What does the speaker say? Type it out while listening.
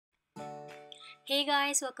Hey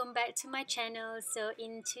guys, welcome back to my channel. So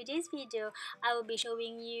in today's video, I will be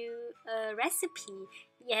showing you a recipe.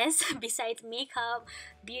 Yes, besides makeup,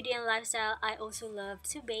 beauty and lifestyle, I also love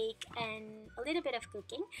to bake and a little bit of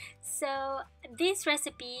cooking. So this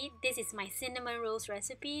recipe, this is my cinnamon rolls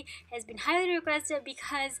recipe, has been highly requested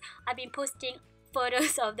because I've been posting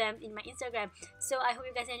photos of them in my Instagram. So I hope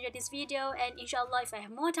you guys enjoyed this video, and inshallah if I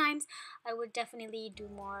have more times, I will definitely do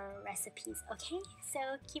more recipes. Okay, so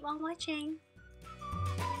keep on watching.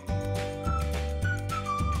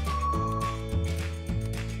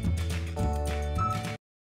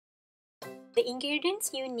 The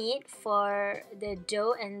ingredients you need for the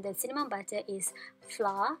dough and the cinnamon butter is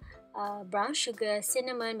flour, brown sugar,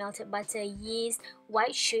 cinnamon, melted butter, yeast,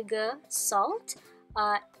 white sugar, salt,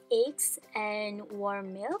 eggs, and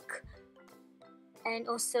warm milk, and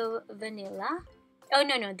also vanilla. Oh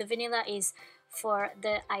no, the vanilla is for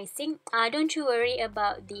the icing. Don't you worry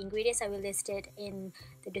about the ingredients. I will list it in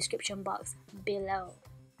the description box below.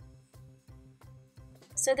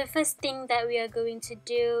 So the first thing that we are going to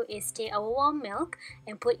do is take our warm milk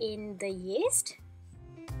and put in the yeast.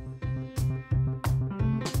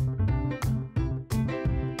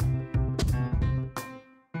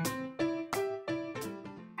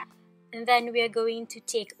 And then we are going to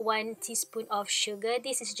take 1 teaspoon of sugar.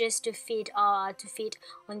 This is just to feed on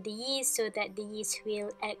the yeast so that the yeast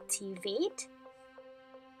will activate.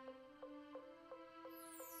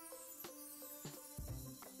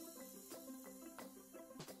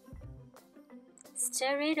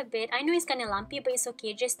 Stir it a bit. I know it's kind of lumpy, but it's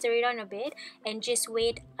okay. Just stir it on a bit and just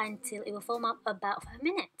wait until it will foam up about 5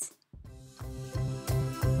 minutes.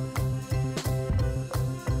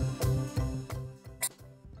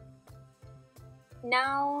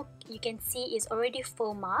 Now you can see it's already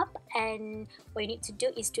foam up, and what you need to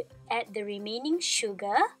do is to add the remaining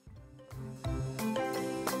sugar.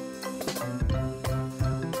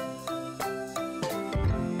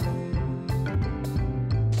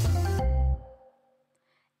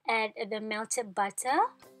 Add the melted butter,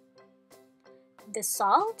 the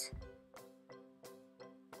salt,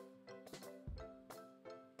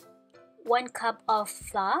 1 cup of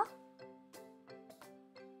flour,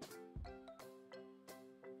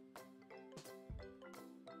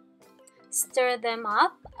 stir them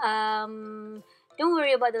up. Don't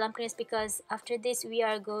worry about the lumpiness because after this we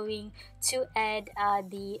are going to add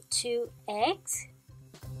the 2 eggs.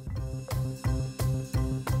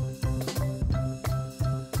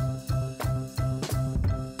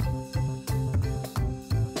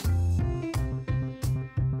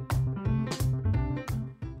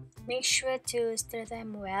 Make sure to stir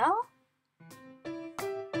them well.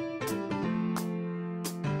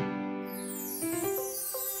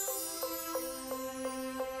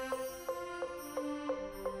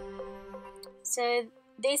 So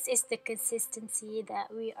this is the consistency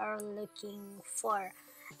that we are looking for.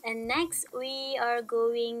 And next we are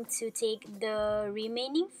going to take the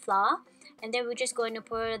remaining flour, and then we're just going to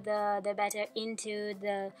pour the batter into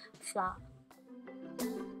the flour.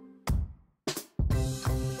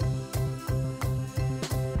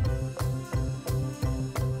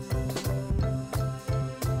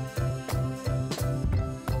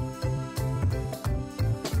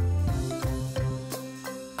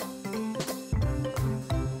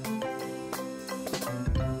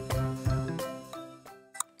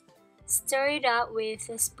 Stir it up with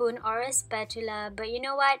a spoon or a spatula, but you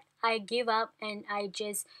know what? I give up and I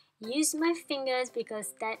just use my fingers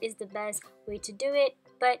because that is the best way to do it.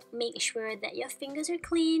 But make sure that your fingers are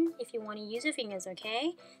clean if you want to use your fingers,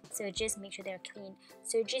 okay? So just make sure they're clean.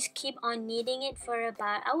 So just keep on kneading it for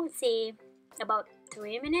about, I would say, about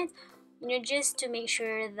 3 minutes. You know, just to make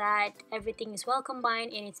sure that everything is well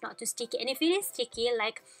combined and it's not too sticky. And if it is sticky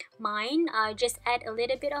like mine, just add a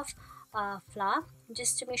little bit of flour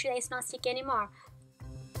just to make sure that it's not sticky anymore.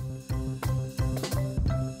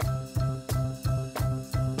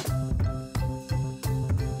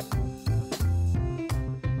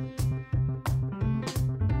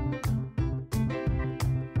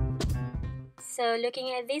 So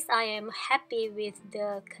looking at this, I am happy with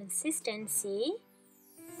the consistency.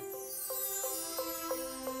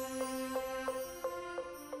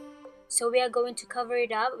 So we are going to cover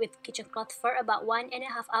it up with kitchen cloth for about 1.5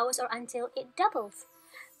 hours or until it doubles.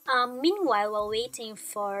 Meanwhile, while waiting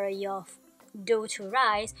for your dough to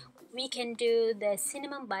rise, we can do the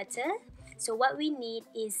cinnamon butter. So what we need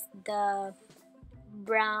is the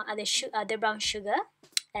brown sugar,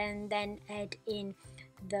 and then add in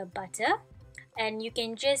the butter, and you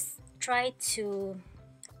can just try to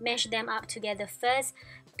mash them up together first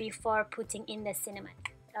before putting in the cinnamon.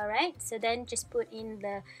 Alright, so then just put in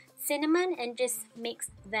the cinnamon and just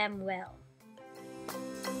mix them well.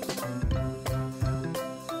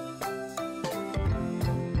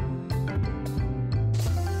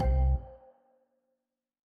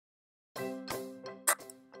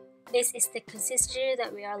 This is the consistency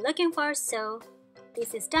that we are looking for, so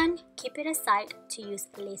this is done. Keep it aside to use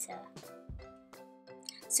later.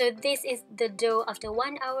 So this is the dough after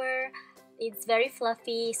 1 hour. It's very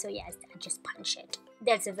fluffy, so yes, I just punch it.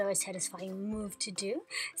 That's a very satisfying move to do.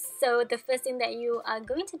 So the first thing that you are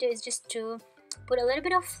going to do is just to put a little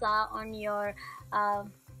bit of flour on your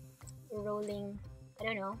rolling, I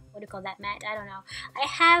don't know what do you call that, mat. I don't know. I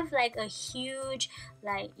have like a huge,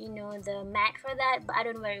 like, you know, the mat for that, but I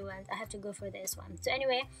don't know where it went. I have to go for this one. So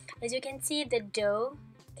anyway, as you can see, the dough,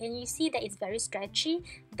 can you see that it's very stretchy?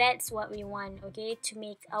 That's what we want, okay, to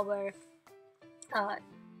make our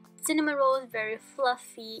cinnamon rolls very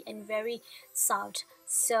fluffy and very soft.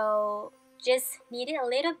 So just knead it a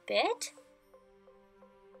little bit.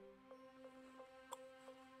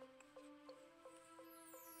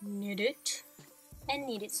 Knead it and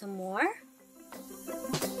knead it some more.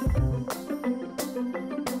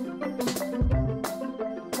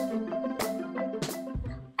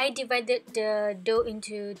 I divided the dough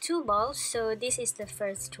into 2 balls, so this is the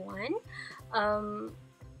first one.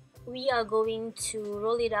 We are going to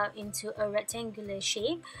roll it out into a rectangular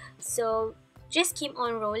shape, so just keep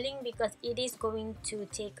on rolling because it is going to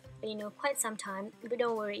take, you know, quite some time, but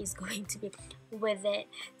don't worry, it's going to be with it.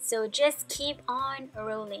 So just keep on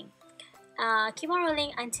rolling. Keep on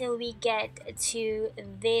rolling until we get to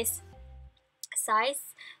this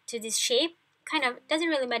size, to this shape. Kind of doesn't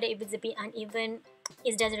really matter if it's a bit uneven,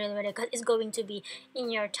 it doesn't really matter because it's going to be in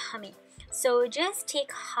your tummy. So just take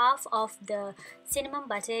half of the cinnamon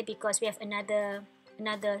butter because we have another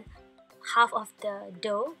half of the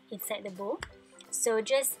dough inside the bowl. So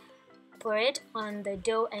just pour it on the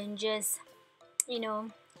dough and just, you know,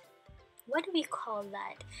 what do we call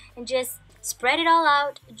that? And just spread it all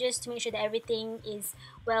out just to make sure that everything is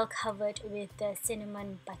well covered with the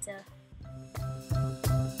cinnamon butter.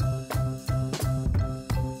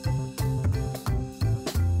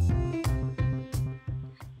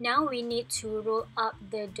 Now we need to roll up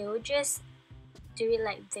the dough. Just do it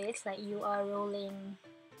like this, like you are rolling,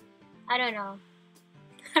 I don't know.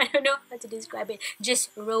 I don't know how to describe it. Just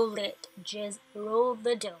roll it. Just roll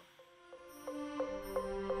the dough.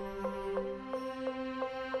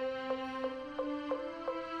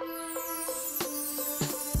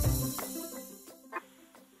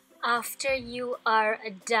 After you are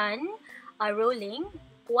done rolling,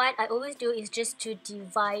 what I always do is just to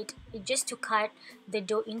cut the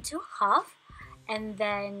dough into half, and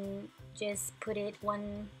then just put it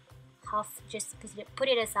one half, just put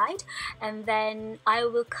it aside, and then I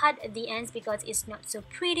will cut the ends because it's not so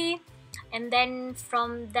pretty. And then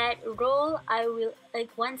from that roll, I will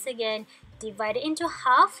once again divide it into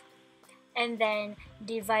half, and then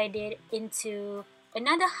divide it into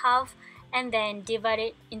another half, and then divide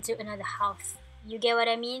it into another half. You get what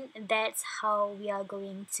I mean? That's how we are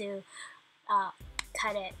going to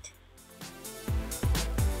cut it.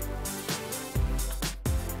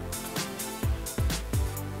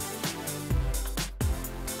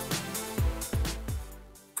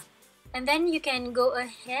 And then you can go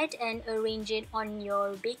ahead and arrange it on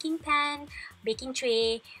your baking pan, baking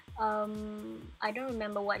tray. I don't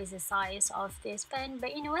remember what is the size of this pan,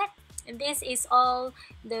 but you know what? This is all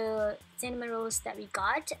the cinnamon rolls that we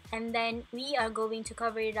got, and then we are going to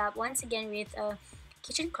cover it up once again with a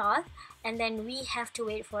kitchen cloth, and then we have to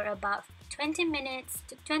wait for about 20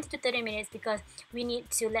 to 30 minutes because we need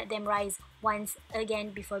to let them rise once again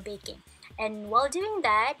before baking. And while doing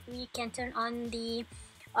that, we can turn on the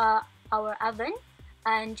our oven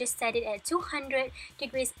and just set it at 200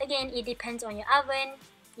 degrees. Again, it depends on your oven,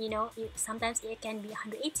 you know, sometimes it can be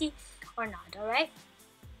 180 or not. All right,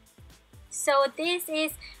 so this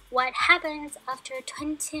is what happens after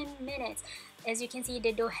 20 minutes. As you can see,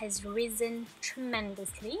 the dough has risen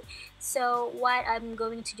tremendously. So what I'm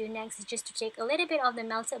going to do next is just to take a little bit of the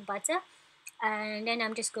melted butter, and then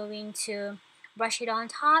I'm just going to brush it on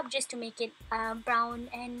top just to make it brown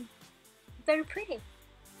and very pretty.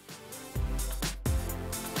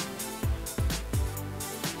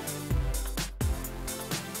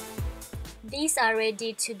 These are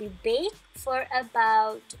ready to be baked for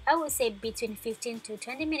about, I would say, between 15 to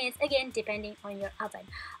 20 minutes, again depending on your oven.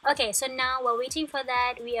 Okay, so now while waiting for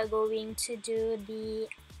that, we are going to do the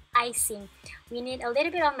icing. We need a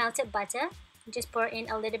little bit of melted butter. Just pour in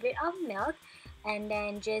a little bit of milk and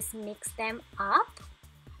then just mix them up.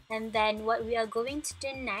 And then what we are going to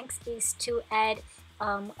do next is to add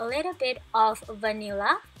a little bit of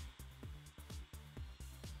vanilla.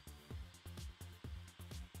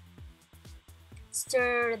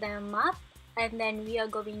 stir them up, and then we are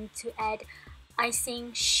going to add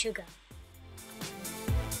icing sugar.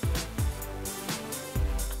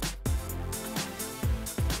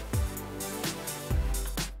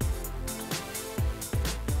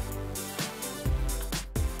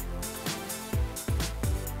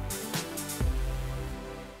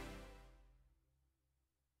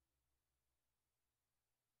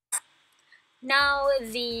 Now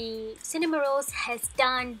the cinnamon rolls has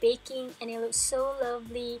done baking and it looks so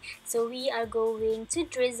lovely. So we are going to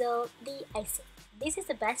drizzle the icing. This is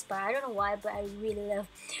the best part. I don't know why, but I really love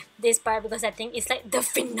this part because I think it's like the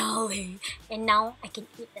finale. And now I can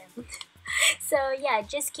eat them. So yeah,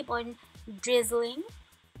 just keep on drizzling.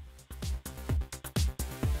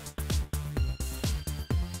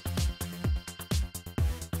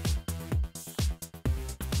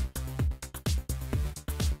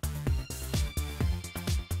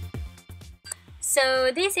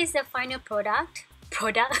 So this is the final product.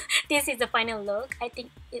 This is the final look. I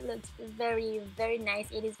think it looks very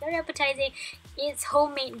nice. It is very appetizing. It's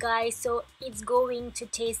homemade, guys, so it's going to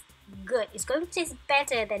taste good. It's going to taste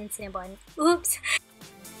better than cinnamon. Oops.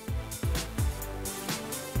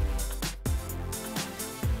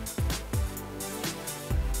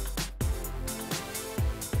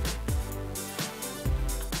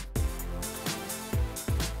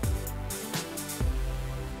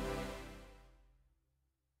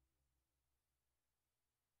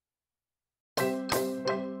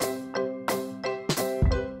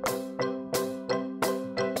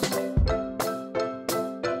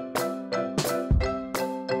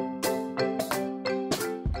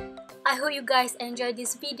 I hope you guys enjoyed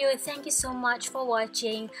this video. Thank you so much for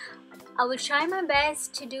watching. I will try my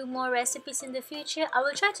best to do more recipes in the future. I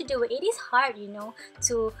will try to do it. It is hard, you know,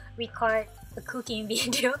 to record a cooking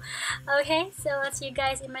video. Okay, so I'll see you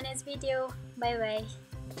guys in my next video. Bye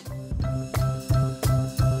bye.